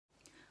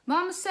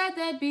Mama said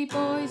there'd be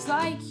boys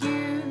like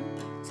you,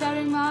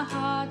 tearing my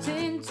heart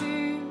in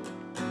two,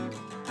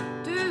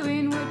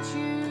 doing what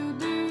you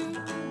do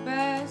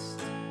best,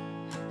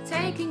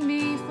 taking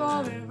me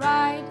for a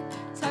ride,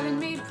 telling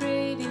me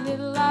pretty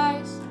little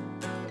lies.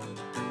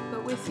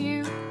 But with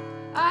you,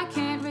 I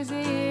can't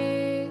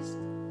resist.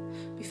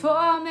 Before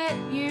I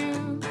met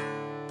you,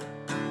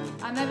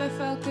 I never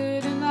felt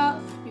good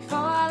enough. Before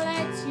I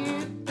let you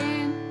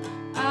in,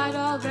 I'd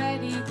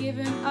already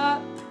given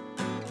up.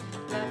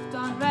 Left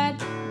on read,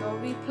 no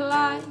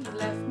reply,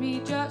 left me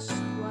just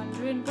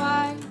wondering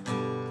why.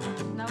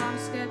 Now I'm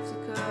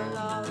skeptical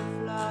of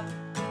love.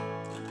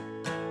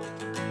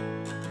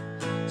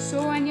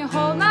 So when you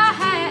hold my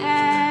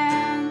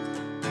hand,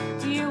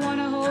 do you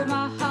wanna hold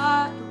my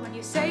heart? When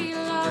you say you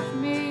love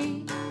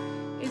me,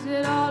 is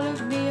it all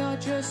of me or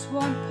just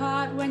one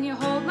part? When you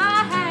hold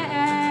my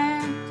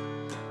hand,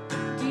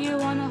 do you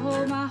wanna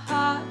hold my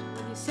heart?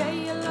 When you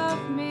say you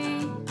love me?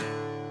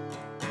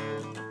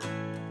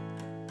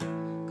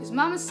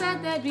 Mama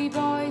said there'd be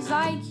boys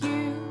like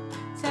you,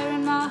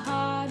 tearing my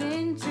heart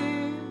in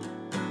two.